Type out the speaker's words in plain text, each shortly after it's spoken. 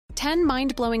10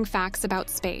 mind-blowing facts about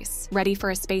space. Ready for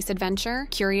a space adventure?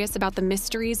 Curious about the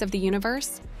mysteries of the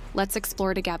universe? Let's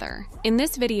explore together. In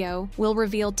this video, we'll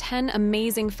reveal 10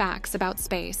 amazing facts about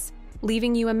space,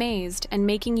 leaving you amazed and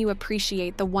making you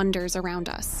appreciate the wonders around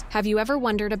us. Have you ever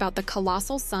wondered about the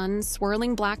colossal sun,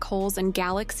 swirling black holes, and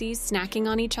galaxies snacking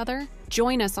on each other?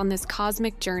 Join us on this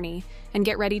cosmic journey and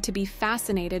get ready to be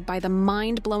fascinated by the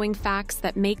mind-blowing facts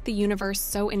that make the universe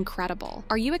so incredible.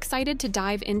 Are you excited to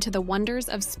dive into the wonders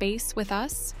of space with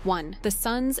us? 1. The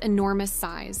sun's enormous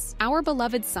size. Our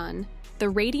beloved sun, the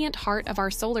radiant heart of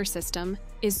our solar system,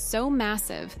 is so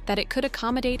massive that it could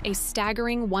accommodate a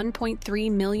staggering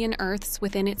 1.3 million Earths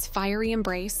within its fiery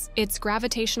embrace. Its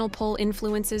gravitational pull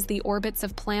influences the orbits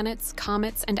of planets,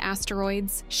 comets, and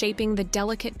asteroids, shaping the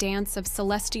delicate dance of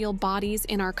celestial bodies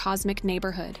in our cosmic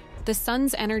neighborhood. The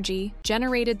sun's energy,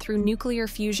 generated through nuclear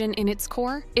fusion in its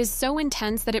core, is so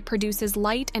intense that it produces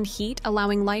light and heat,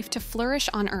 allowing life to flourish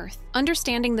on Earth.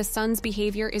 Understanding the sun's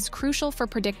behavior is crucial for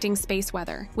predicting space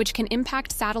weather, which can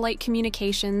impact satellite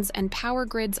communications and power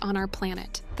grids on our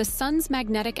planet. The sun's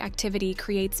magnetic activity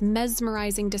creates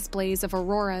mesmerizing displays of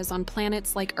auroras on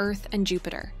planets like Earth and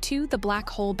Jupiter. 2. The black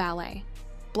hole ballet.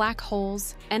 Black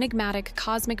holes, enigmatic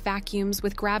cosmic vacuums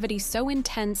with gravity so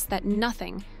intense that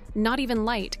nothing, not even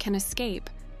light, can escape,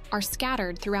 are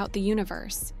scattered throughout the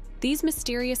universe. These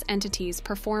mysterious entities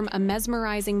perform a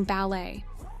mesmerizing ballet,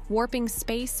 warping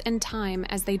space and time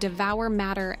as they devour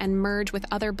matter and merge with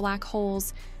other black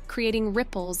holes, creating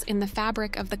ripples in the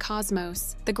fabric of the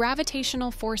cosmos. The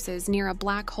gravitational forces near a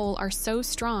black hole are so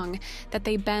strong that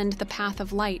they bend the path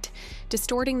of light,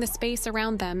 distorting the space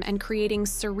around them and creating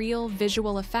surreal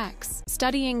visual effects.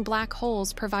 Studying black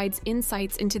holes provides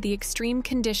insights into the extreme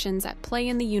conditions at play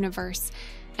in the universe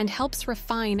and helps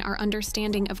refine our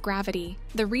understanding of gravity.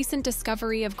 The recent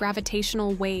discovery of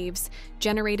gravitational waves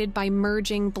generated by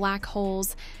merging black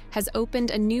holes has opened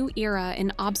a new era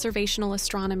in observational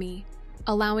astronomy,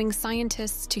 allowing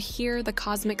scientists to hear the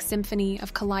cosmic symphony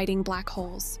of colliding black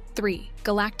holes. 3.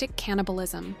 Galactic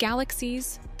cannibalism.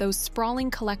 Galaxies, those sprawling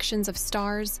collections of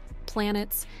stars,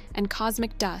 planets, and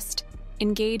cosmic dust,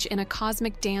 engage in a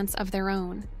cosmic dance of their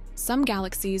own. Some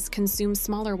galaxies consume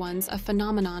smaller ones, a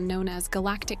phenomenon known as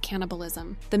galactic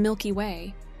cannibalism. The Milky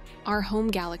Way, our home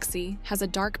galaxy, has a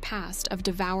dark past of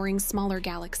devouring smaller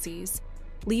galaxies,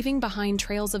 leaving behind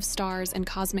trails of stars and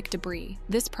cosmic debris.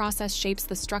 This process shapes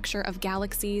the structure of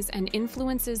galaxies and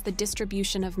influences the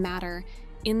distribution of matter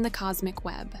in the cosmic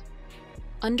web.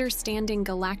 Understanding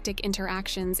galactic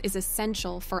interactions is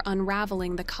essential for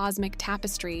unraveling the cosmic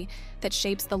tapestry that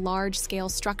shapes the large-scale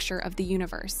structure of the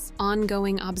universe.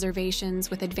 Ongoing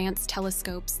observations with advanced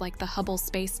telescopes like the Hubble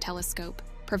Space Telescope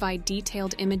provide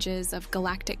detailed images of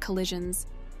galactic collisions,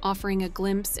 offering a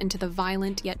glimpse into the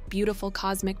violent yet beautiful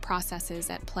cosmic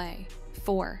processes at play.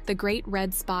 4. The Great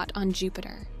Red Spot on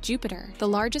Jupiter. Jupiter, the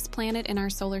largest planet in our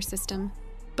solar system,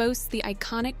 boasts the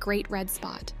iconic Great Red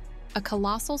Spot, a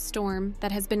colossal storm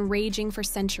that has been raging for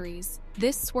centuries.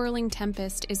 This swirling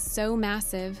tempest is so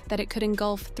massive that it could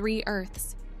engulf 3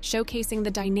 Earths, showcasing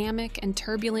the dynamic and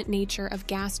turbulent nature of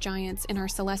gas giants in our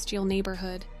celestial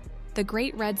neighborhood. The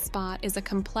Great Red Spot is a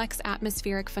complex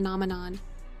atmospheric phenomenon,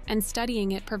 and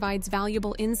studying it provides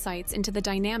valuable insights into the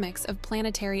dynamics of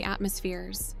planetary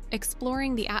atmospheres.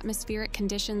 Exploring the atmospheric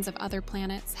conditions of other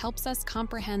planets helps us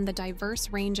comprehend the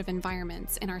diverse range of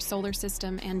environments in our solar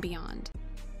system and beyond.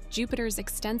 Jupiter's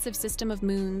extensive system of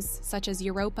moons, such as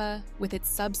Europa with its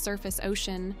subsurface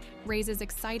ocean, raises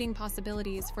exciting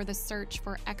possibilities for the search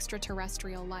for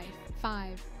extraterrestrial life.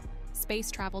 5. Space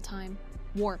travel time.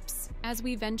 Warps. As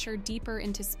we venture deeper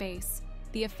into space,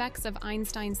 the effects of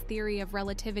Einstein's theory of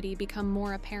relativity become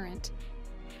more apparent.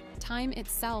 Time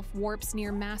itself warps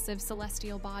near massive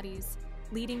celestial bodies,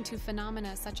 leading to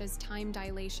phenomena such as time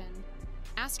dilation.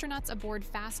 Astronauts aboard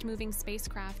fast-moving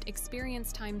spacecraft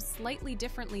experience time slightly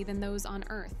differently than those on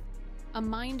Earth, a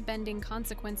mind-bending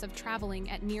consequence of traveling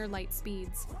at near-light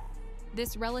speeds.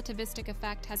 This relativistic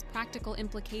effect has practical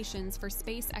implications for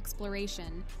space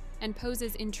exploration and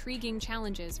poses intriguing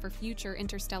challenges for future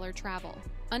interstellar travel.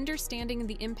 Understanding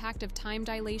the impact of time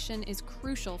dilation is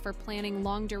crucial for planning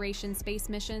long-duration space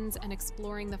missions and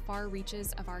exploring the far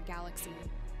reaches of our galaxy.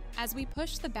 As we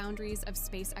push the boundaries of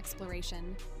space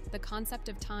exploration, the concept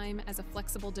of time as a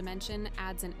flexible dimension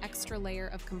adds an extra layer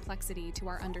of complexity to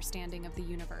our understanding of the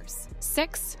universe.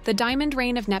 6. The diamond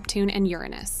rain of Neptune and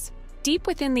Uranus. Deep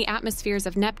within the atmospheres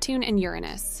of Neptune and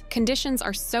Uranus, conditions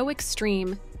are so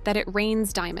extreme that it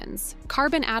rains diamonds.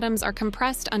 Carbon atoms are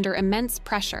compressed under immense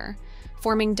pressure,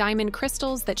 forming diamond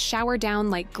crystals that shower down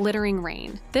like glittering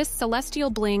rain. This celestial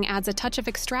bling adds a touch of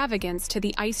extravagance to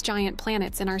the ice giant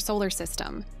planets in our solar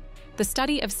system. The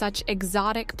study of such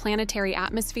exotic planetary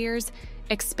atmospheres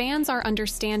expands our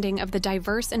understanding of the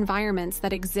diverse environments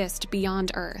that exist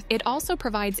beyond Earth. It also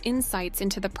provides insights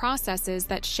into the processes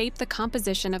that shape the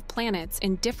composition of planets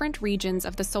in different regions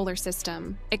of the solar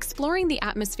system. Exploring the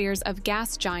atmospheres of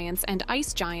gas giants and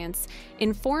ice giants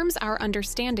informs our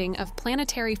understanding of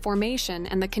planetary formation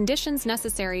and the conditions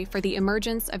necessary for the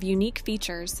emergence of unique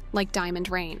features like diamond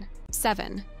rain.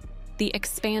 7. The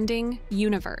expanding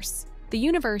universe. The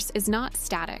universe is not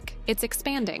static, it's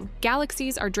expanding.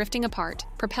 Galaxies are drifting apart,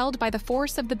 propelled by the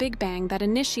force of the Big Bang that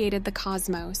initiated the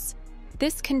cosmos.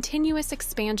 This continuous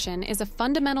expansion is a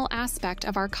fundamental aspect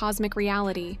of our cosmic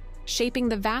reality, shaping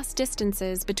the vast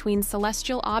distances between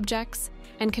celestial objects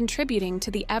and contributing to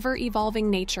the ever-evolving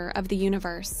nature of the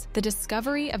universe. The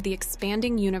discovery of the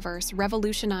expanding universe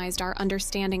revolutionized our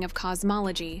understanding of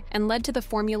cosmology and led to the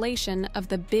formulation of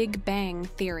the Big Bang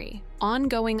theory.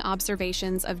 Ongoing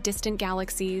observations of distant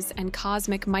galaxies and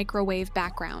cosmic microwave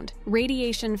background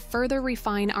radiation further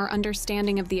refine our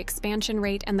understanding of the expansion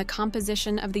rate and the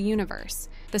composition of the universe.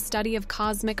 The study of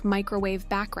cosmic microwave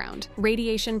background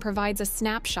radiation provides a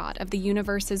snapshot of the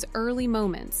universe's early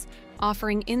moments,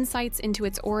 offering insights into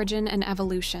its origin and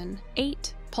evolution.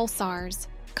 8. Pulsars.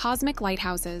 Cosmic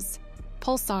lighthouses.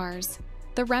 Pulsars,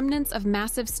 the remnants of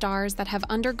massive stars that have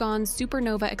undergone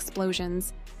supernova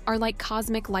explosions, are like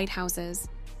cosmic lighthouses.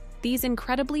 These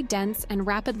incredibly dense and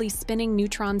rapidly spinning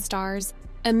neutron stars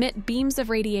emit beams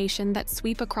of radiation that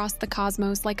sweep across the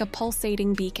cosmos like a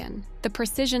pulsating beacon. The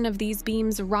precision of these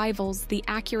beams rivals the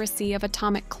accuracy of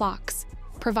atomic clocks,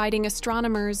 providing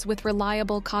astronomers with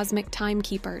reliable cosmic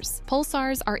timekeepers.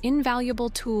 Pulsars are invaluable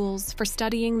tools for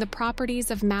studying the properties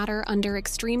of matter under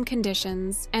extreme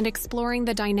conditions and exploring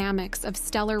the dynamics of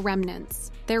stellar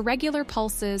remnants. Their regular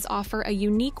pulses offer a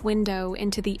unique window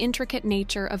into the intricate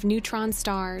nature of neutron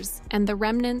stars and the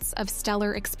remnants of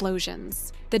stellar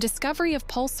explosions. The discovery of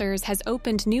pulsars has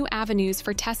opened new avenues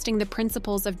for testing the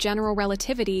principles of general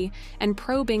relativity and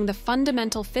probing the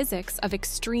fundamental physics of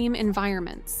extreme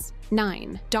environments.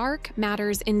 9. Dark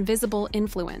matter's invisible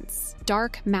influence.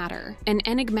 Dark matter, an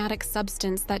enigmatic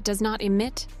substance that does not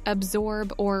emit,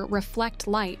 absorb, or reflect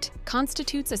light,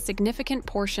 constitutes a significant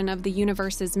portion of the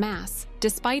universe's mass.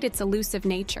 Despite its elusive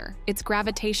nature, its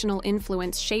gravitational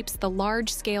influence shapes the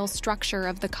large-scale structure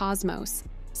of the cosmos,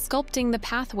 sculpting the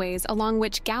pathways along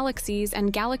which galaxies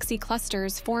and galaxy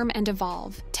clusters form and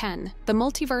evolve. 10. The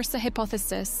Multiverse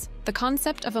Hypothesis. The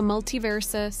concept of a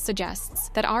multiverse suggests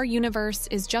that our universe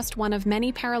is just one of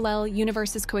many parallel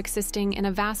universes coexisting in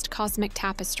a vast cosmic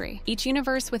tapestry. Each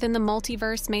universe within the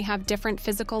multiverse may have different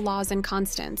physical laws and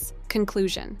constants.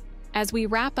 Conclusion. As we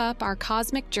wrap up our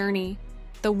cosmic journey,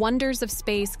 the wonders of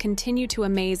space continue to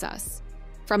amaze us.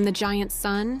 From the giant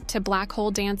sun to black hole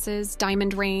dances,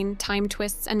 diamond rain, time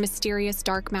twists, and mysterious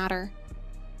dark matter.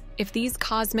 If these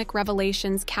cosmic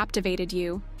revelations captivated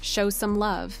you, show some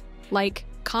love. Like,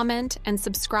 comment, and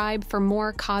subscribe for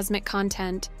more cosmic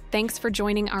content. Thanks for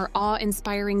joining our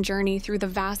awe-inspiring journey through the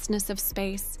vastness of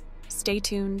space. Stay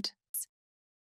tuned.